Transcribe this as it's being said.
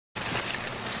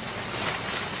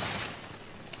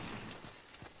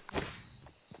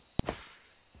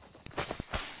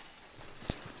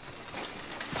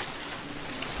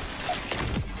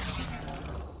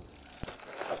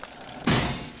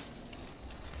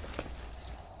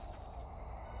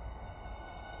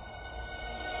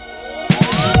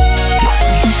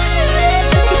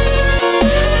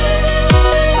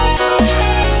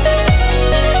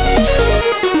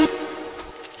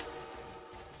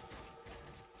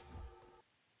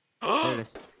There it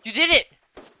is. You did it!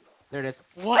 There it is.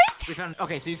 What? We found.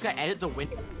 Okay, so you just gotta edit the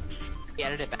window.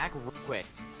 Edit it back real quick.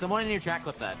 Someone in your chat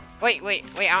clip that. Wait.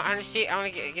 I want to see. I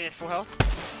want to get it full health.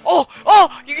 Oh!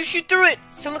 You can shoot through it.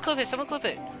 Someone clip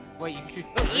it. Wait, you can shoot.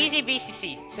 No, easy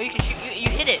BCC. No, you can shoot. You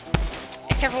hit it.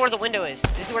 Except for where the window is.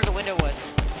 This is where the window was.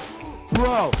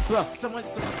 Bro, someone.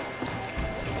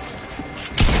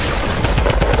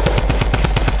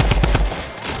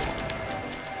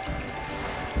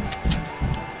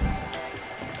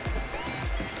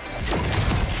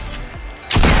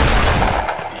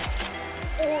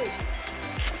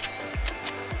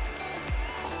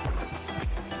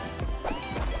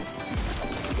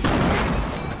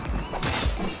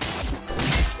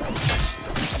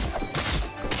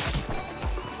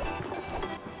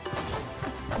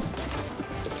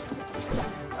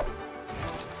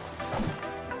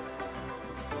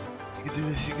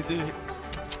 You can do it.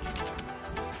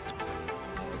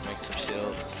 Make some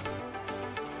shields.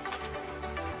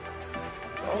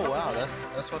 Oh wow,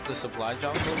 that's what the supply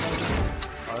drop was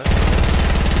like?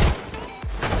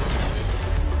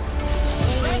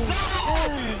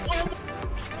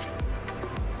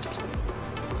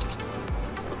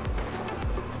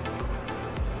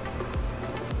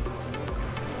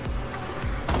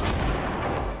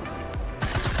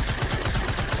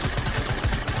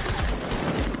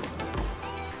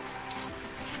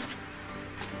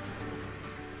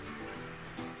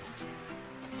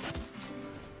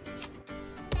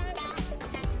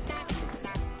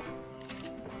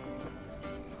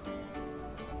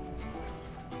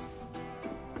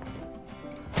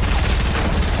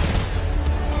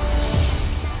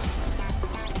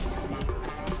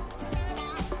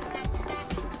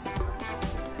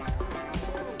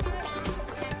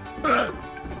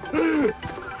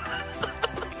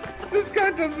 This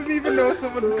guy doesn't even know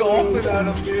someone's golfing at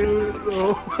him, dude.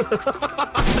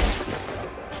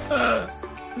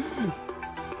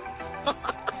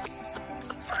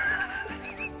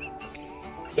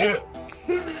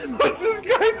 What's this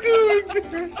guy doing,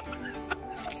 dude?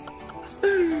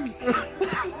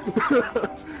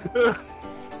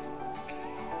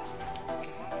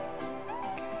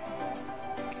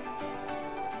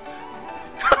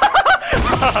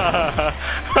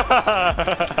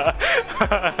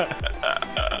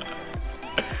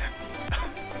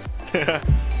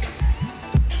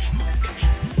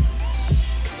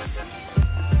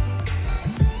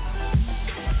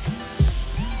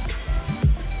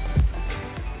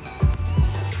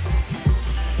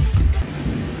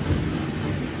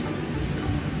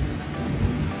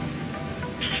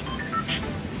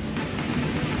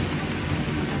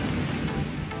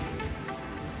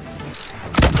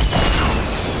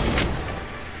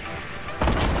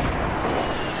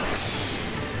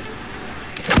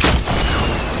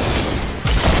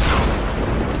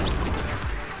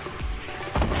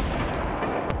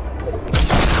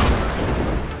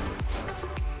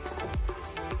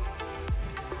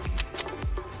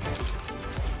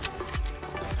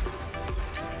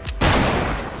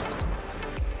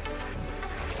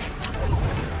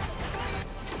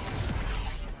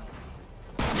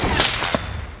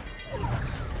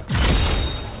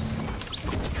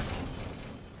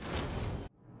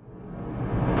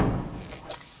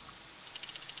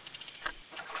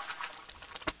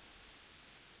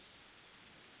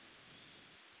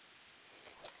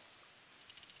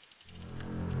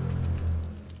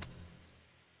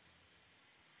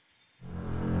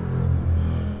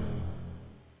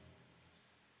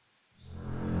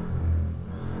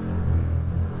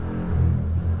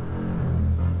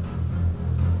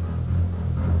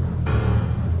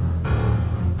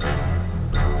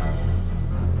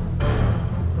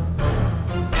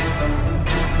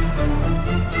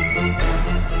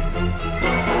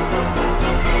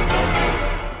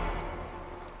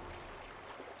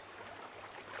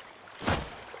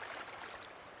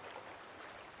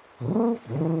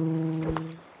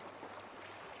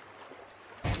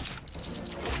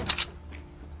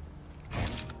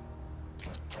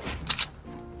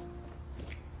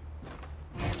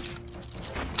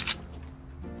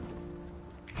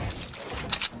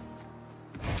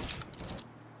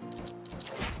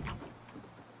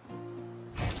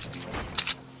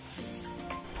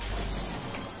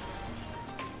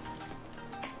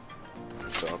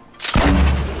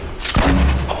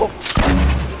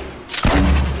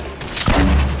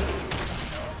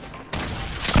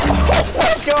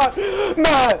 God!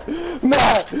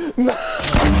 Matt!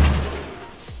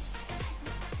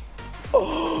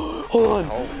 Oh, hold on.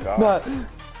 Oh, God. Matt.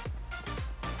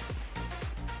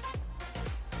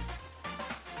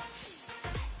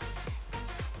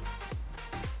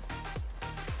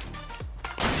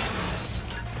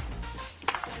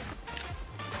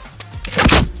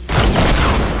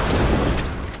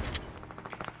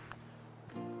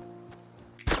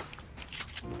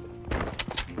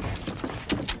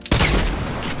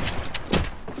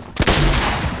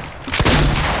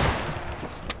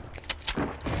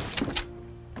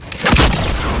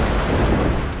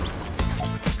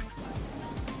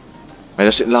 Ey,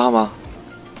 da steht ein Lama.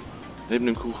 Neben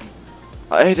dem Kuchen.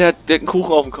 Ah, ey, der hat einen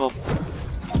Kuchen auf dem Kopf.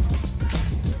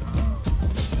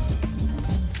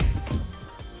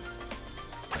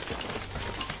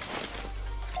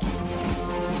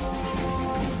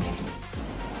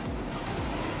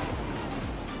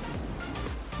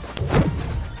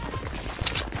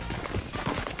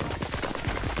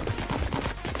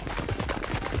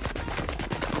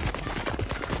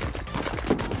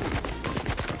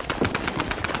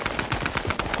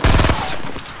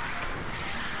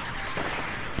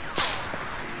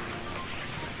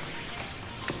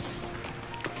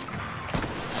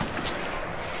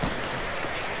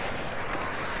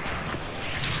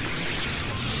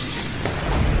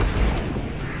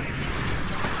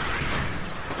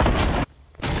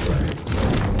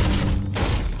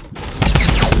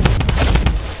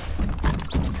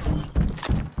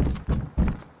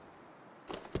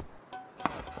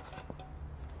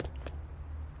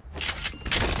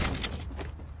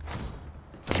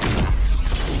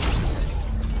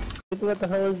 What the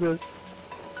hell is this?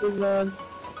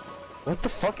 What the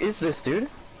fuck is this, dude?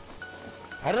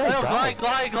 How did I die?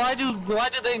 Glide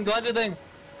the thing.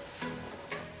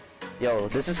 Yo,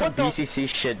 this is some BCC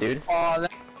shit, dude. Oh,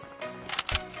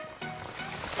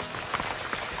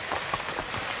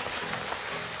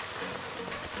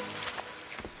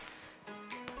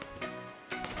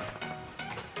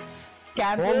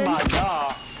 Oh my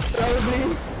god.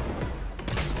 Probably.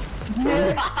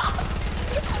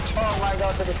 Oh my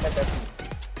god, look at that.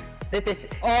 This is.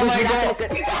 Oh my god.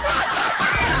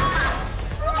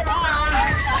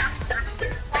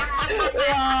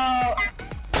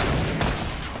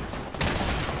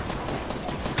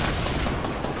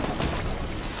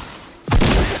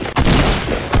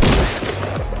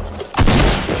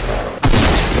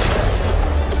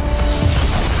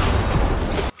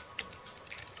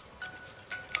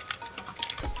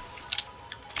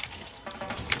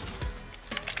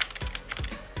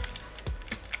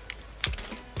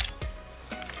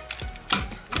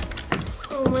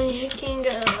 Oh my hecking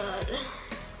god.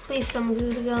 Please some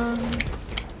good gun.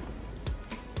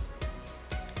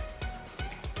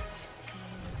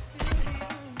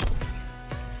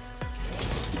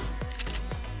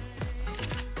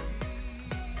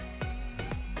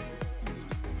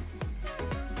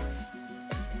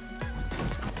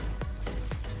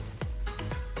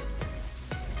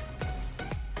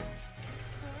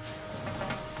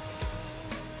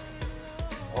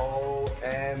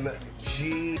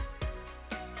 OMG.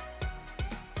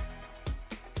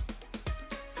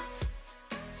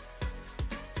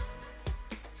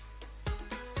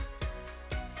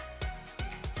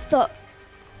 The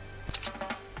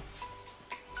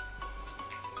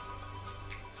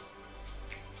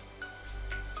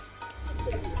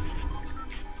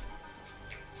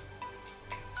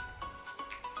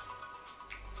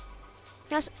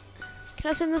Can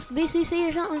I send this to BCC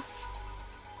or something?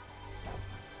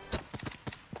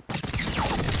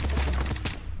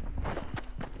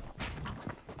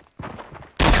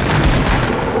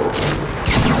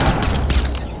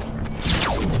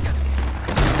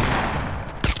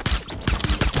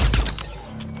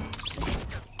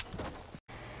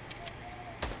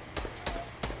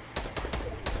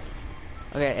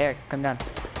 Okay, Eric, come down.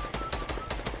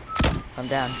 Come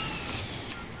down.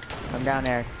 Come down,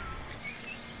 Eric.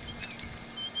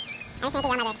 I just want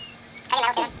to get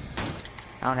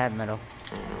I don't have metal.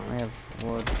 I have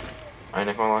wood. Alright,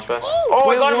 Nick, my launch pad. Oh,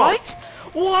 I got him! What?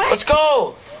 What? Let's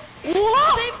go!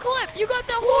 What? Same clip. You got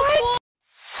the whole squad.